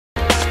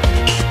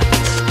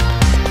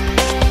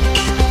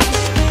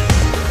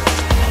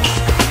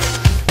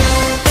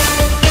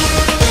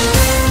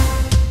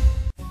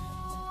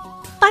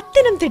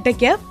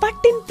പത്തനംതിട്ടയ്ക്ക്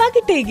പട്ടിൻ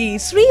പകിട്ടേകി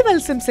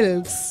Sreevalsam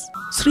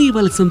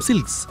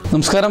silks.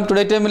 നമസ്കാരം,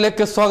 today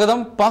ടൈമിലേക്ക് സ്വാഗതം.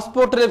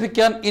 പാസ്പോർട്ട്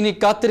ലഭിക്കാൻ ഇനി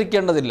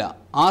കാത്തിരിക്കേണ്ടതില്ല.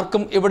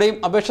 ആർക്കും എവിടെയും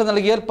അപേക്ഷ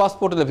നൽകിയാൽ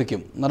പാസ്പോർട്ട്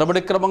ലഭിക്കും.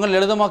 നടപടിക്രമങ്ങൾ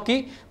ലളിതമാക്കി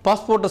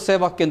പാസ്പോർട്ട്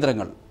സേവാ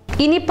കേന്ദ്രങ്ങൾ.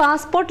 ഇനി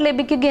പാസ്പോർട്ട്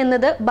ലഭിക്കുക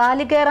എന്നത്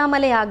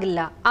ബാലികേറാമലയാകില്ല.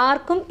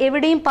 ആർക്കും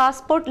എവിടെയും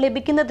പാസ്പോർട്ട്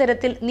ലഭിക്കുന്ന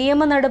തരത്തിൽ നിയമ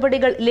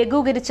നടപടികൾ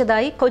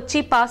ലഘൂകരിച്ചതായി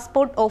കൊച്ചി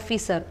പാസ്പോർട്ട്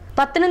ഓഫീസർ.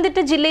 പത്തനംതിട്ട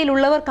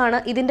ജില്ലയിലുള്ളവർക്കാണ്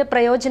ഇതിന്റെ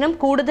പ്രയോജനം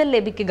കൂടുതൽ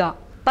ലഭിക്കുക.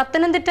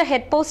 പത്തനംതിട്ട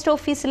ഹെഡ് പോസ്റ്റ്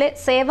ഓഫീസിലെ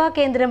സേവാ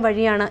കേന്ദ്രം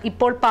വഴിയാണ്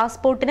ഇപ്പോൾ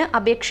പാസ്പോർട്ടിന്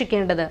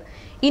അപേക്ഷിക്കേണ്ടത്.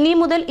 ഇനി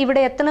മുതൽ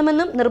ഇവിടെ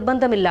എത്തണമെന്നും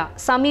നിർബന്ധമില്ല.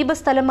 സമീപ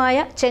സ്ഥലമായ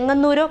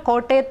ചെങ്ങന്നൂരോ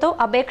കോട്ടയത്തോ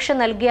അപേക്ഷ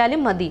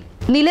നൽകിയാലും മതി.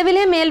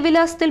 നിലവിലെ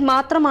മേൽവിലാസത്തിൽ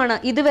മാത്രമാണ്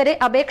ഇതുവരെ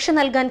അപേക്ഷ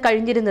നൽകാൻ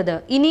കഴിഞ്ഞിരുന്നത്.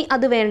 ഇനി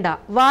അത് വേണ്ട.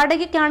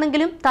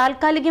 വാടകയ്ക്കാണെങ്കിലും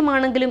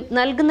താൽക്കാലികമാണെങ്കിലും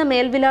നൽകുന്ന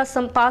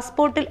മേൽവിലാസം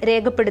പാസ്പോർട്ടിൽ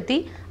രേഖപ്പെടുത്തി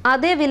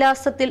അതേ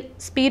വിലാസത്തിൽ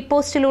സ്പീഡ്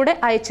പോസ്റ്റിലൂടെ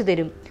അയച്ചു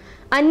തരും.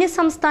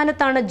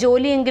 അന്യസംസ്ഥാനത്താണ്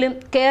ജോലിയെങ്കിലും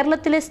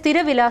കേരളത്തിലെ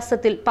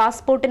സ്ഥിരവിലാസത്തിൽ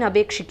പാസ്പോർട്ടിന്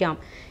അപേക്ഷിക്കാം.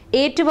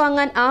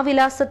 ഏറ്റുവാങ്ങാൻ ആ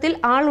വിലാസത്തിൽ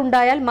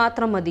ആളുണ്ടായാൽ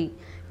മാത്രം മതി.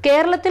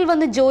 കേരളത്തിൽ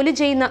വന്ന് ജോലി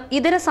ചെയ്യുന്ന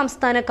ഇതര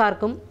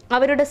സംസ്ഥാനക്കാർക്കും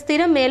അവരുടെ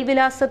സ്ഥിരം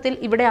മേൽവിലാസത്തിൽ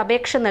ഇവിടെ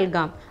അപേക്ഷ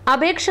നൽകാം.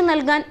 അപേക്ഷ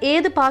നൽകാൻ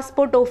ഏത്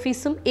പാസ്പോർട്ട്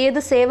ഓഫീസും ഏത്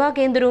സേവാ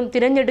കേന്ദ്രവും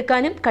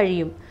തിരഞ്ഞെടുക്കാനും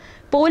കഴിയും.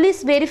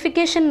 പോലീസ്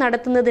വെരിഫിക്കേഷൻ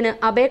നടത്തുന്നതിന്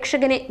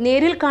അപേക്ഷകനെ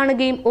നേരിൽ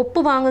കാണുകയും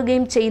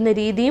ഒപ്പുവാങ്ങുകയും ചെയ്യുന്ന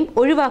രീതിയും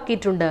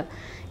ഒഴിവാക്കിയിട്ടുണ്ട്.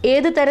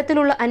 ഏത്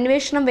തരത്തിലുള്ള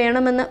അന്വേഷണം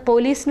വേണമെന്ന്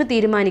പോലീസിന്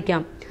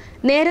തീരുമാനിക്കാം.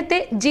 നേരത്തെ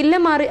ജില്ല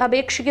മാറി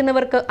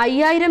അപേക്ഷിക്കുന്നവർക്ക്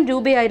 5000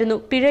 രൂപയായിരുന്നു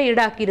പിഴ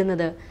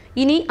ഈടാക്കിയിരുന്നത്.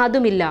 ഇനി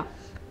അതുമില്ല.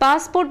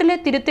 പാസ്പോർട്ടിലെ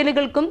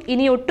തിരുത്തലുകൾക്കും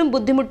ഇനി ഒട്ടും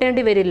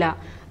ബുദ്ധിമുട്ടേണ്ടി വരില്ല.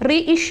 റീ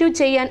ഇഷ്യൂ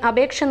ചെയ്യാൻ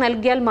അപേക്ഷ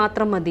നൽകിയാൽ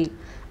മാത്രം മതി.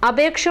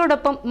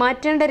 അപേക്ഷയോടൊപ്പം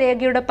മാറ്റേണ്ട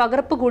രേഖയുടെ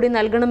പകർപ്പ് കൂടി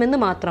നൽകണമെന്ന്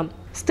മാത്രം.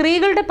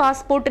 സ്ത്രീകളുടെ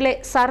പാസ്പോർട്ടിലെ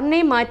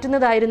സർനെയിം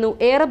മാറ്റുന്നതായിരുന്നു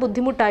ഏറെ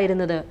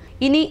ബുദ്ധിമുട്ടായിരുന്നത്.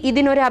 ഇനി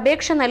ഇതിനൊരു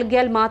അപേക്ഷ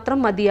നൽകിയാൽ മാത്രം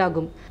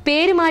മതിയാകും.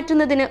 പേര്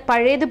മാറ്റുന്നതിന്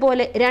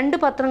പഴയതുപോലെ 2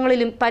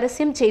 പത്രങ്ങളിലും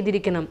പരസ്യം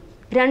ചെയ്തിരിക്കണം.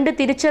 2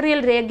 തിരിച്ചറിയൽ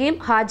രേഖയും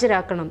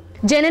ഹാജരാക്കണം.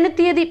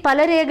 ജനനത്തീയതി പല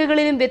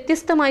രേഖകളിലും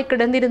വ്യത്യസ്തമായി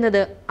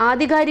കിടന്നിരുന്നത്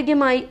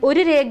ആധികാരികമായി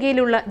ഒരു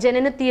രേഖയിലുള്ള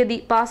ജനനത്തീയതി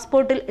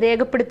പാസ്പോർട്ടിൽ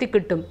രേഖപ്പെടുത്തി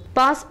കിട്ടും.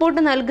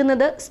 പാസ്പോർട്ട്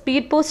നൽകുന്നത്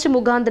സ്പീഡ് പോസ്റ്റ്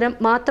മുഖാന്തരം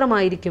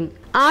മാത്രമായിരിക്കും.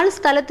 ആൾ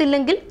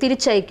സ്ഥലത്തില്ലെങ്കിൽ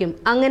തിരിച്ചയക്കും.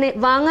 അങ്ങനെ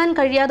വാങ്ങാൻ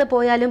കഴിയാതെ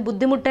പോയാലും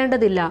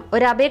ബുദ്ധിമുട്ടേണ്ടതില്ല.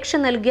 ഒരപേക്ഷ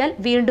നൽകിയാൽ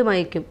വീണ്ടും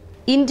അയക്കും.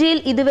 ഇന്ത്യയിൽ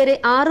ഇതുവരെ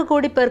 6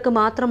 കോടി പേർക്ക്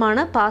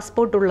മാത്രമാണ്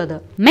പാസ്പോർട്ട് ഉള്ളത്.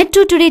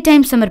 മെട്രോ ടുഡേ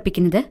ടൈം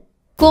സമർപ്പിക്കുന്നത്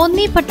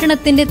കോന്നി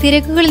പട്ടണത്തിന്റെ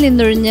തിരക്കുകളിൽ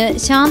നിന്നൊഴിഞ്ഞ്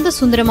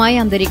ശാന്തസുന്ദരമായ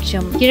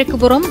അന്തരീക്ഷം.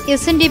 കിഴക്കുപുറം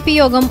SNDP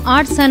യോഗം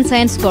ആർട്സ് ആൻഡ്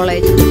സയൻസ്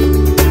കോളേജ്.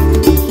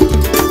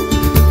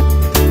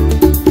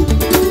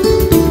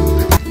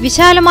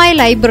 വിശാലമായ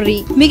ലൈബ്രറി,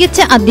 മികച്ച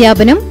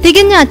അധ്യാപനം,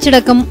 തികഞ്ഞ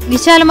അച്ചടക്കം,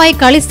 വിശാലമായ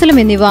കളിസ്ഥലം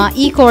എന്നിവ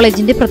ഈ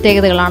കോളേജിന്റെ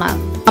പ്രത്യേകതകളാണ്.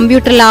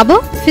 Computer lab,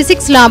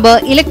 physics lab,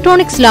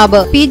 electronics lab,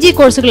 PG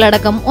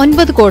കോഴ്സുകളടക്കം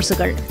 9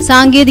 കോഴ്സുകൾ.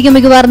 സാങ്കേതിക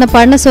മികവാർന്ന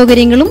പഠന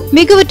സൗകര്യങ്ങളും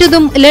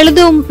മികവുറ്റതും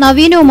ലളിതവും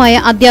നവീനവുമായ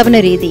അധ്യാപന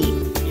രീതി.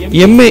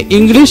 MA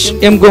English,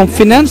 MCom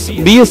Finance,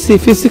 BSc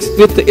Physics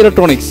with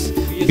Electronics,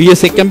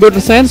 BSc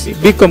Computer Science,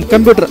 BCom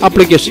Computer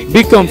Application,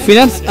 BCom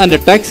Finance and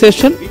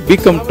Taxation,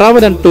 BCom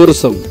Travel and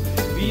Tourism,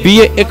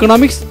 BA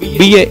Economics,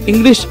 BA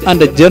English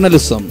and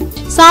Journalism.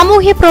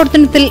 സാമൂഹ്യ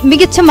പ്രവർത്തനത്തിൽ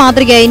മികച്ച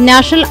മാതൃകയായി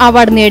നാഷണൽ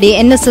അവാർഡ് നേടിയ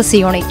NSS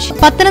യൂണിറ്റ്.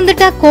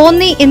 പത്തനംതിട്ട,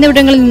 കോന്നി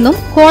എന്നിവിടങ്ങളിൽ നിന്നും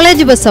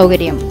college bus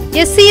സൗകര്യം.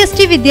 SC/ST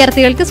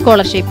വിദ്യാർത്ഥികൾക്ക്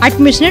scholarship.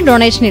 അഡ്മിഷന്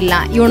ഡൊണേഷൻ ഇല്ല.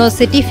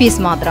 യൂണിവേഴ്സിറ്റി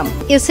ഫീസ് മാത്രം.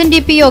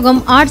 SNDP യോഗം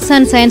arts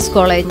and science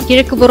college,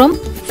 Kizhakkupuram.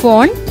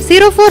 Phone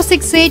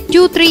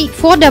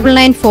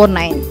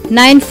 0468234999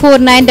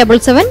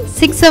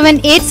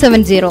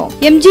 9497767870.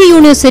 MG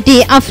university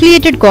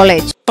affiliated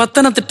college.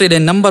 പത്തനംതിട്ടയിലെ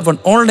number 1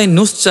 online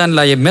news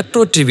ചാനലായ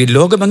metro TV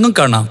ലോകമെങ്ങും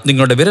കാണാം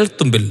നിങ്ങളുടെ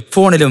വിരൽത്തുമ്പിൽ.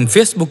 ഫോണിലും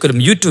ഫേസ്ബുക്കിലും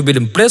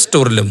യൂട്യൂബിലും play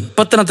സ്റ്റോറിലും.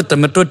 Pathanamthitta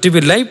metro TV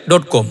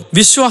live.com,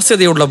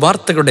 വിശ്വാസ്യതയുള്ള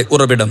വാർത്തകളുടെ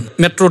ഉറവിടം.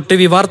 മെട്രോ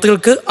TV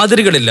വാർത്തകൾക്ക്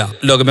അതിരുകളില്ല.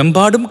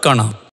 ലോകമെമ്പാടും കാണാം.